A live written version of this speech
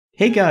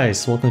Hey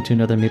guys, welcome to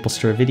another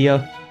MapleStory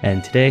video,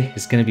 and today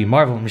is going to be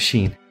Marvel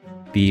Machine,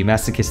 the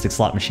masochistic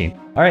slot machine.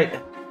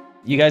 Alright,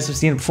 you guys have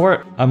seen it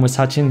before. I'm with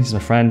Hachin, he's my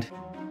friend,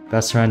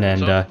 best friend,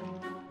 and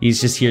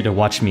he's just here to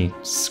watch me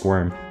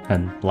squirm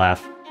and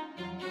laugh.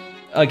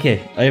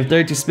 Okay, I have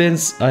 32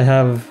 spins. I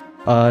have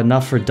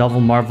enough for double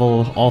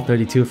Marvel all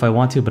 32 if I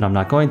want to, but I'm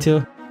not going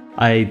to.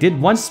 I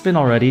did one spin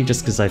already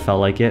just because I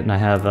felt like it, and I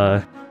have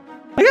I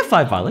got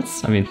 5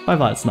 violets. I mean, 5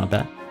 violets, not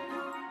bad.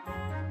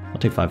 I'll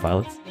take 5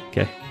 violets.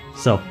 Okay.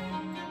 So,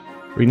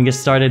 we're gonna get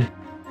started.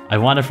 I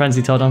want a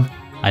frenzy totem.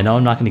 I know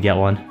I'm not gonna get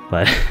one,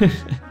 but...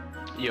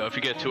 Yo, if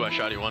you get 2, I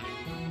shot you 1.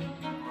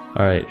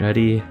 Alright,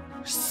 ready,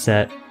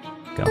 set,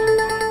 go.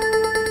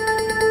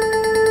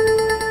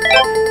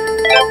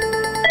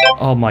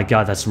 Oh my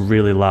god, that's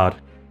really loud.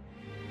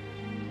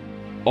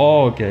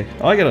 Oh, okay.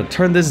 Oh, I gotta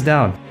turn this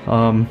down.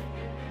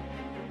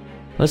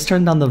 Let's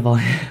turn down the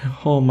volume.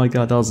 Oh my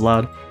god, that was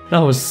loud. That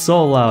was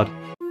so loud.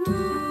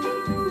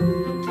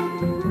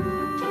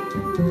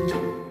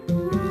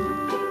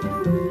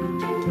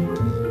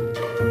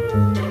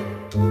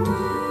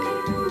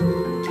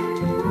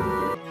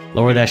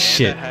 Lower that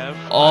shit.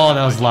 Oh,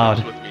 that was loud.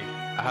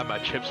 I have my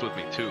chips with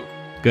me too.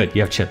 Good,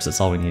 you have chips,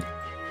 that's all we need.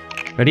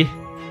 Ready?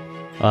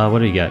 What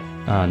do we get?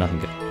 Nothing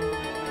good.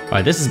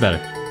 Alright, this is better.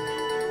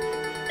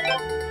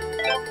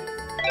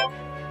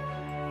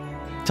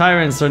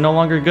 Tyrants are no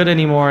longer good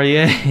anymore,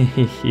 yay!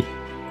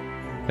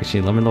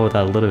 Actually, let me lower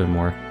that a little bit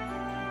more.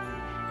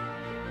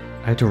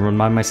 I had to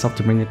remind myself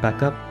to bring it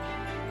back up.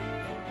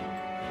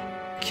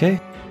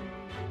 Okay.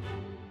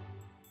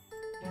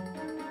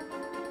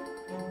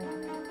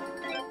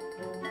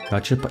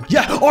 Gotcha, but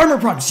yeah, armor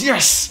primes,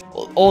 yes!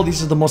 Oh,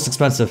 these are the most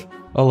expensive.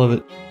 I love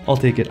it. I'll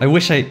take it. I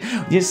wish I...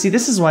 You see,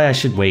 this is why I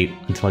should wait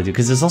until I do,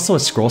 because there's also a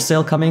scroll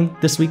sale coming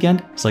this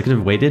weekend, so I could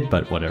have waited,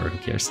 but whatever, who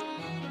cares.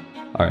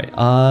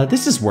 Alright,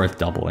 this is worth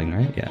doubling,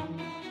 right? Yeah.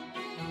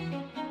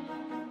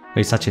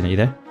 Wait, Sachin, are you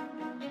there?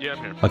 Yeah, I'm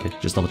here. Okay,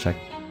 just double check.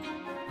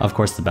 Of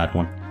course, the bad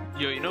one.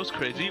 Yo, you know what's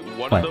crazy?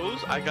 One of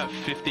those, I got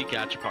 50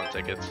 Gachapon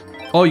tickets.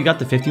 Oh, you got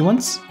the 50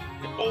 ones?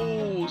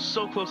 Oh,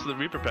 so close to the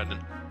Reaper pendant.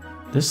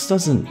 This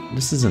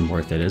isn't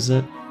worth it, is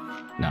it?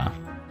 Nah.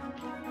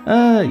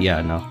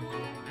 Yeah, no.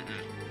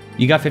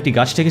 You got 50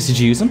 gacha tickets, did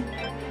you use them?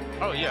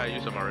 Oh yeah, I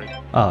used them already.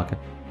 Oh, okay.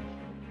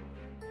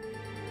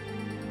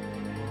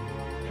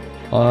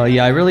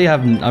 Yeah,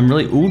 I'm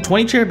really, ooh,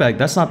 20 chair bag,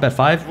 that's not bad.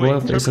 5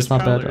 royal face, that's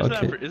not bad,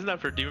 okay. Isn't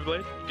that for Demon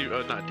Blade?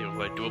 Not Demon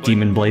Blade, Dual Blade?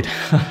 Demon Blade.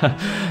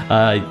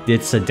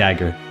 It's a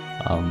dagger.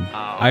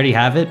 I already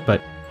have it,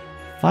 but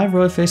 5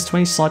 royal face,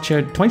 20 slot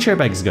chair, 20 chair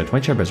bag is good,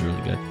 20 chair bag is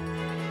really good.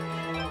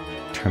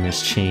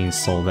 Terminus chain,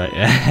 soul that.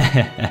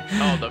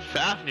 Oh, the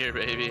Fafnir,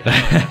 baby.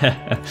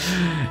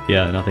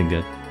 Yeah, nothing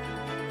good.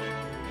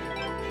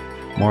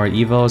 More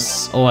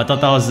Evos. Oh, I thought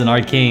that was an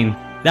arcane.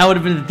 That would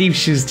have been the Thief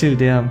Shoes too,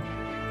 damn.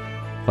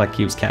 Black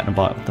Cube's cat in a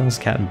box. What the hell's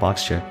cat in a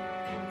box chair?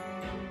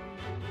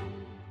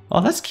 Oh,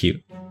 that's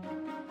cute.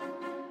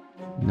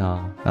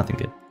 No, nothing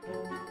good.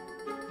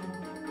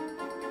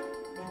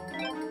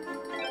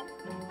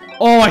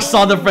 Oh, I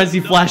saw the frenzy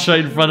flash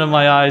right in front of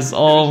my eyes.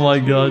 Oh my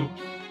god.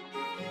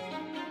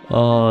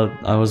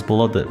 I was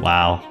below the...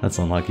 Wow, that's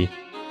unlucky.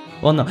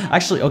 Well, no,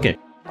 actually, okay.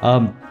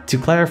 To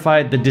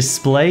clarify, the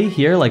display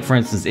here, like for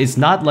instance, it's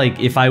not like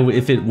if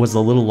it was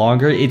a little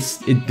longer,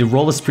 the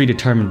roll is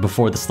predetermined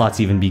before the slots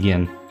even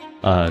begin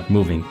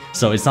moving.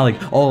 So it's not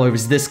like, oh, it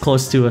was this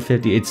close to a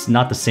 50. It's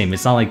not the same.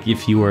 It's not like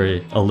if you were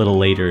a little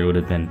later, it would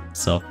have been.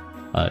 So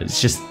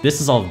it's just,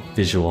 this is all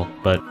visual,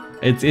 but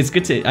it's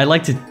good to... I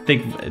like to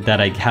think that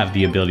I have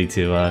the ability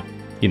to,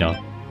 you know,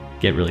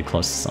 get really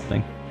close to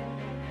something.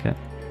 Okay.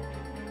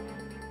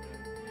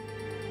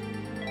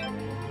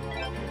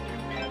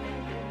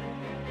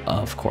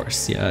 Of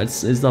course, yeah,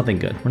 it's nothing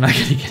good. We're not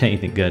gonna get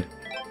anything good.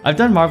 I've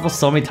done Marvel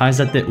so many times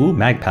that ooh,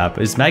 Magpap.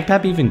 Is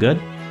Magpap even good?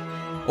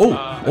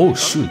 Oh, oh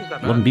shoot,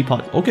 11B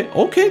pot.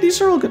 Okay, these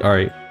are all good. All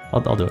right,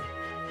 I'll do it.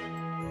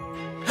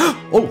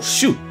 Oh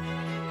shoot.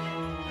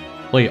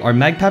 Wait, are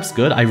Magpaps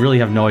good? I really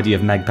have no idea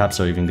if Magpaps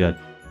are even good.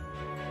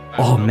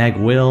 Oh, Mag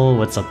Will.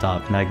 What's up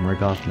top? Mag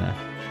Murkoff. Nah.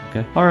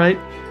 Okay. All right.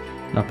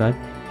 Not bad.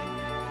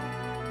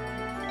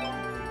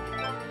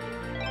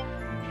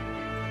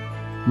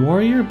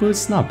 Warrior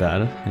boots, not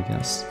bad, I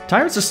guess.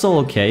 Tyrants are still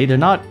okay. They're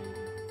not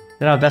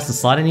best in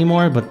slot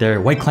anymore, but they're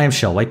white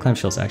clamshell. White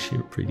clamshell is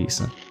actually pretty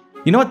decent.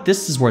 You know what?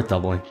 This is worth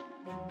doubling.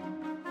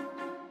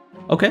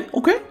 Okay.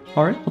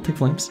 All right, I'll take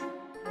flames.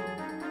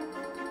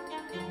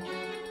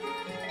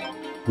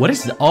 What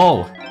is?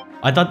 Oh,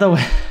 I thought that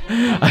was.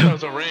 I thought that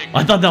was a ring.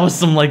 I thought that was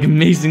some like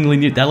amazingly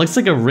new. That looks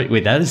like a ring.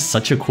 Wait, that is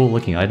such a cool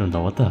looking item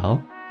though. What the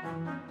hell?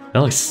 That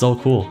looks so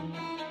cool.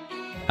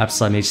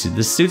 Absolute mage suit.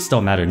 The suits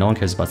don't matter. No one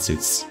cares about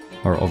suits.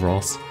 Or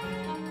overalls.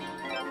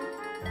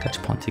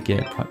 Gachapon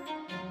ticket.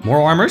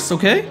 More armors,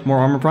 okay. More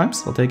armor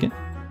primes, I'll take it.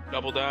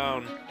 Double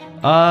down.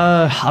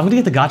 I'm gonna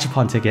get the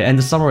Gachapon ticket, and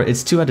the summer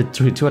it's 2 out of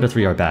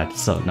 3 are bad.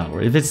 So no,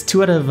 if it's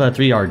 2 out of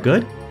 3 are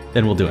good,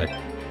 then we'll do it.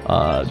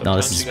 No,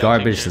 this is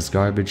garbage. This is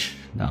garbage.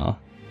 No.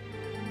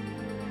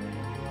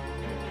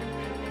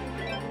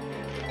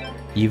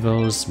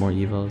 Evos, more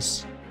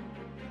Evos.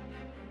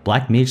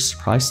 Black Mage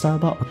Surprise Style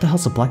Box? What the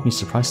hell's a Black Mage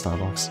Surprise Style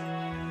Box?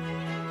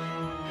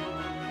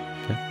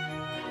 Okay.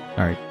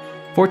 Alright.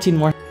 14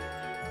 more.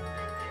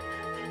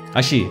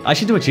 Actually, I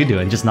should do what you do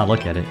and just not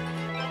look at it.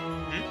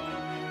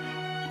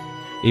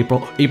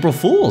 April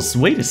Fools!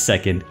 Wait a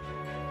second.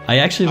 I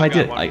actually might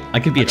do. I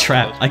could be a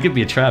trap. I could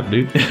be a trap,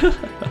 dude.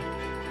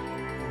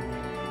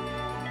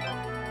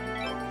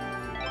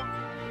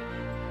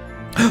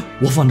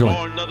 Wolf Underling.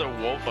 Oh, another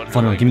Wolf Underling.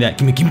 Underling. Give me that.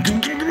 Give me.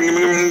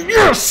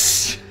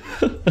 Yes.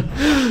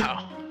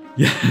 Wow.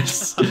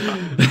 Yes.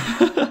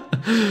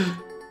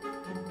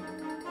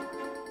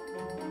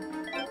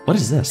 What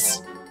is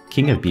this?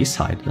 King of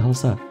Beasthide. The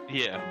hell's that?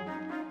 Yeah.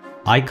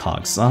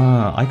 Icogs.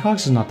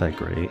 Icogs are not that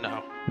great.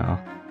 No. No.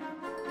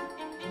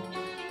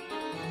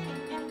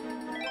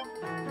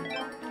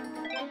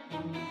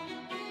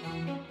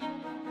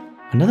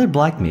 Another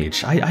Black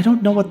Mage. I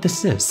don't know what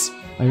this is.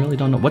 I really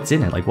don't know. What's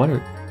in it? Like, what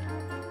are...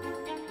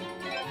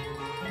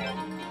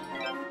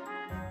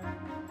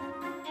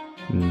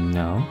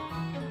 No.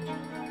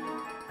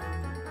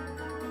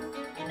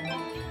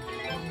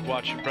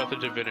 Watch Breath of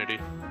Divinity.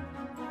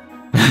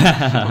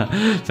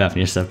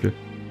 Fafnir Scepter.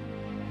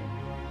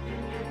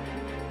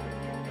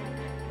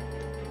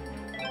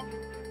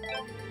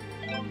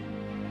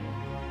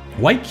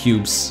 White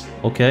cubes.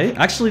 Okay.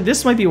 Actually,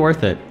 this might be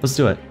worth it. Let's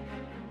do it.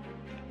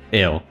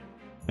 Ew.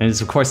 And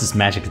it's, of course, it's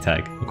magic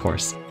attack. Of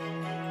course.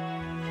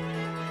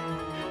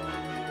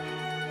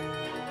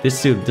 This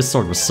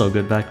sword was so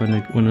good back when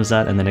it was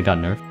at, and then it got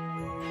nerfed.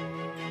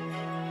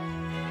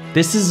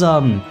 This is,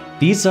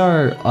 these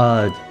are,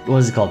 what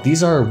is it called?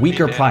 These are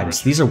weaker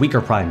primes. These are weaker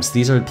primes.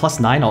 These are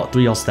 +9, all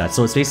 3 all stats.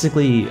 So it's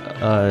basically,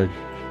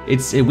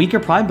 it's a weaker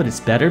prime, but it's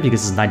better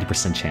because it's a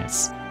 90%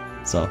 chance.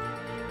 So,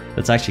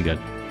 that's actually good.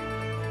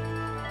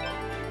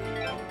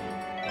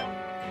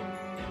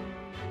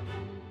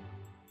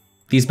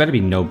 These better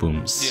be no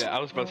booms. Yeah, I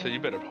was about to say, you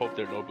better hope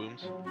there are no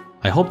booms.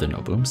 I hope there are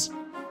no booms.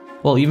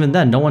 Well, even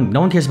then, no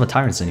one cares about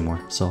tyrants anymore,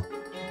 so.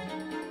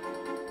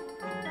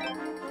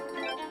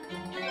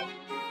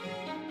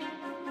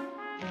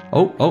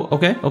 Oh,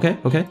 okay.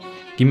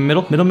 Give me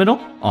middle.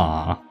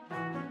 Aww.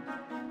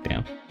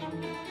 Damn.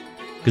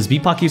 Because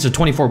Beatpot keys are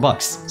 24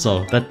 bucks,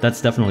 so that's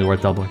definitely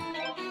worth doubling.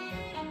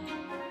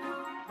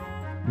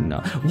 No.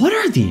 What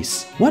are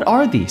these? What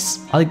are these?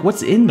 Like,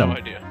 what's in them? No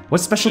idea.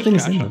 What special thing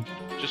is in them?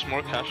 Just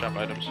more cash app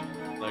items.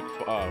 Like,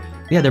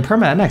 yeah, they're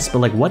perma NX, but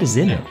like, what is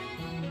in it?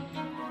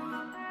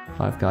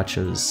 5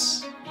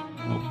 gachas.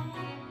 Oh.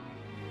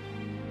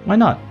 Why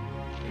not?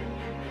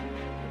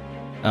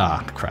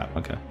 Ah, crap.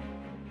 Okay.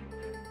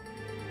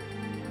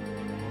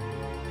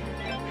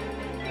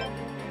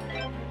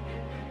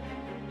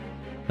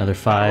 Another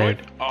 5.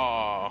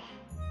 Oh.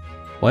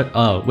 What?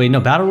 Oh, wait,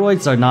 no,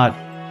 Battleroids are not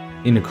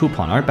in a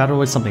coupon. Aren't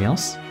Battleroids something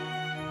else?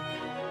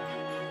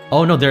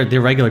 Oh no,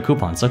 they're regular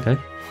coupons. Okay.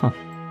 Huh.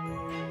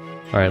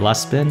 All right,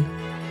 last spin.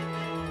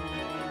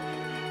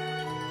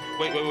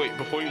 Wait.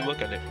 Before you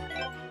look at it,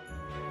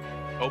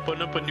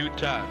 open up a new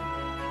tab.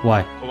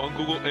 Why? Go on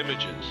Google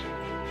Images.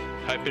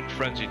 Type in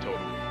Frenzy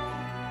Totem.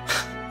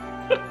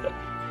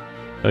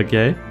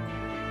 Okay.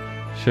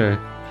 Sure.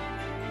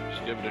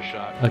 Just give it a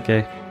shot.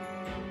 Okay.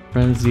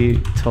 Frenzy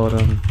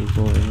Totem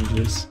Google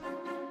Images.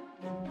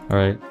 All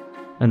right.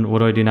 And what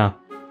do I do now?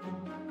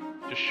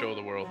 Just show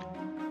the world.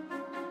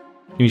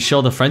 You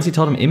show the Frenzy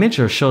Totem image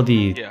or show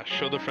the... Yeah,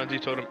 show the Frenzy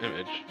Totem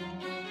image.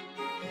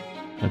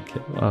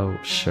 Okay, oh,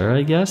 sure,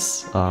 I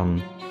guess.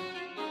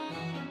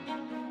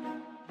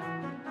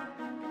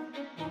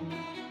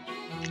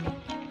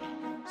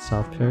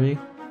 South Perry.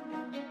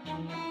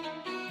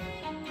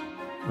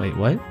 Wait,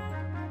 what?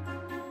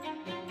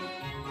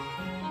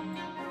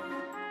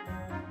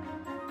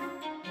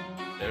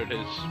 There it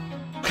is.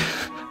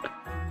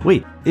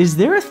 Wait, is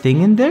there a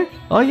thing in there?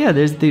 Oh yeah,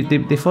 they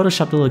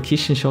photoshopped a little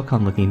Kishin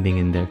Shokan looking thing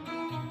in there.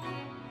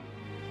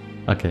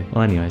 Okay,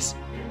 well anyways.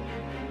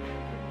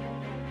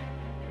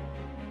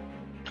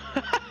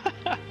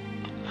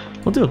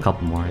 We'll do a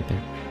couple more right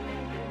there.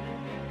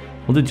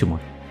 We'll do 2 more.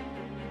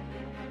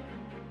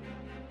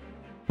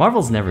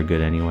 Marvel's never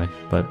good anyway,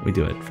 but we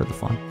do it for the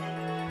fun.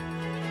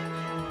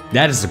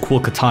 That is a cool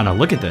katana.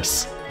 Look at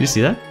this. Did you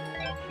see that?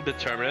 The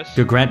Terminus.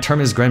 Your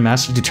Terminus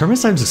Grandmaster. Dude,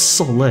 Terminus items are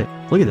so lit.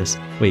 Look at this.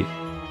 Wait.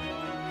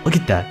 Look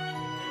at that.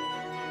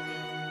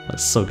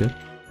 That's so good.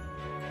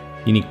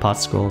 Unique pot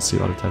scroll,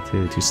 suit auto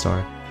tattoo,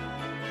 2-star.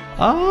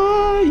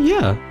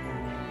 Yeah.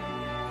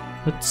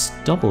 Let's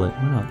double it.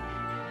 Why not?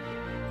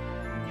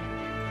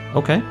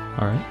 Okay,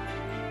 alright.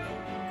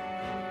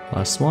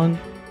 Last one.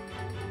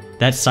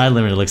 That side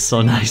limiter looks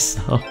so nice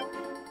though.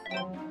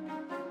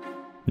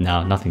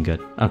 No, nothing good.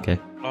 Okay.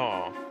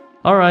 Oh.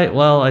 Alright,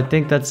 well, I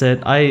think that's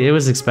it. It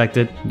was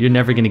expected. You're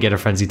never gonna get a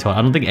Frenzy Totem.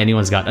 I don't think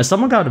anyone's got...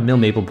 Someone got a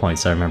Maple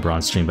points, I remember,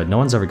 on stream, but no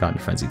one's ever gotten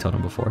a Frenzy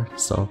Totem before,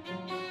 so...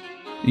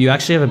 You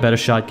actually have a better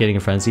shot getting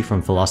a Frenzy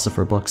from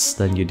Philosopher books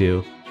than you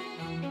do...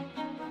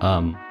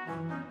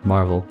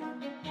 Marvel.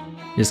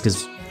 Just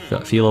because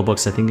Philo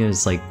books, I think,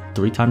 is like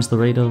 3 times the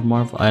rate of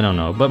Marvel. I don't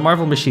know, but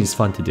Marvel Machine's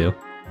fun to do.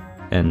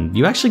 and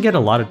you actually get a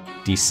lot of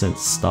decent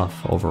stuff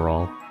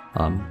overall.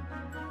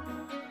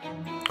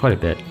 Quite a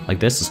bit. Like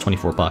this is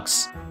 24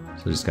 bucks.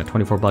 So just got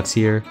 24 bucks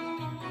here.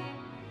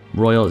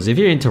 Royals, if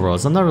you're into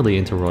royals, I'm not really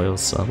into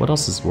royals. What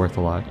else is worth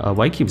a lot?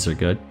 White cubes are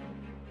good.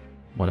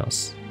 What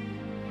else?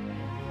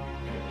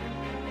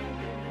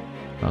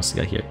 What else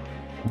we got here?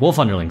 Wolf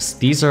underlings.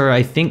 These are,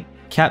 I think,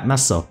 cat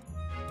meso.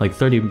 Like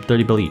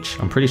 30 bill each.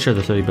 I'm pretty sure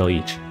they're 30 bill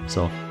each.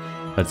 So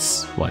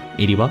that's what,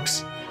 80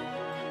 bucks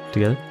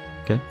together?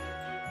 Okay.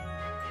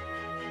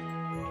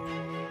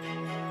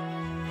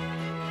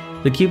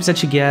 The cubes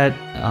that you get,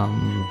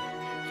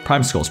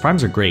 Prime Skulls.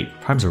 Primes are great.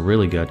 Primes are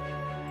really good.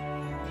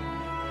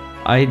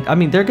 I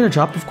mean, they're gonna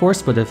drop, of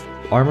course, but if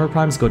armor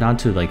primes go down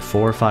to like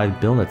 4 or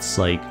 5 bill, that's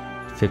like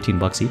 15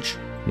 bucks each.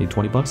 Maybe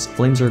 20 bucks.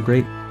 Flames are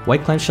great.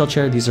 White clamshell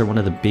chair, these are one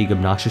of the big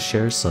obnoxious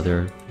chairs, so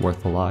they're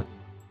worth a lot.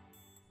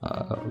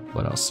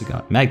 What else we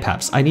got?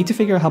 Magpaps. I need to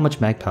figure out how much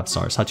magpaps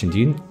are. Sachin,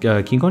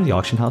 can you go to the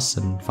auction house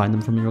and find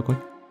them for me real quick?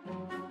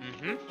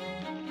 Mm-hmm.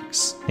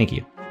 Thanks. Thank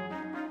you.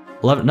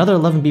 Another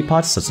 11 B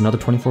pots, that's another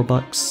 24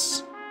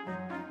 bucks.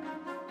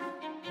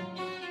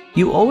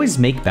 You always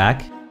make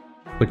back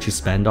what you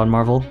spend on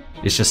Marvel.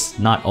 It's just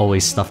not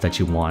always stuff that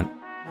you want.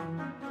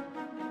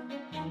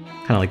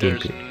 Kind of like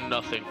There's GameCube.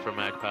 nothing for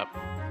Magpap.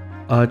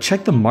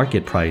 Check the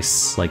market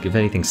price, like if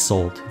anything's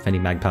sold, if any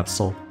Magpaps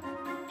sold.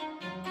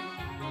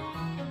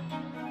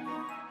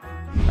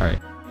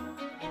 Alright.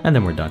 And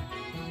then we're done.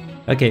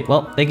 Okay,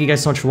 well, thank you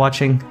guys so much for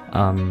watching.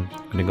 I'm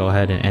gonna go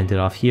ahead and end it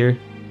off here.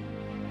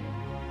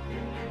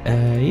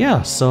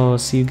 Yeah, so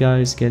see you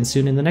guys again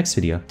soon in the next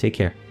video. Take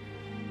care.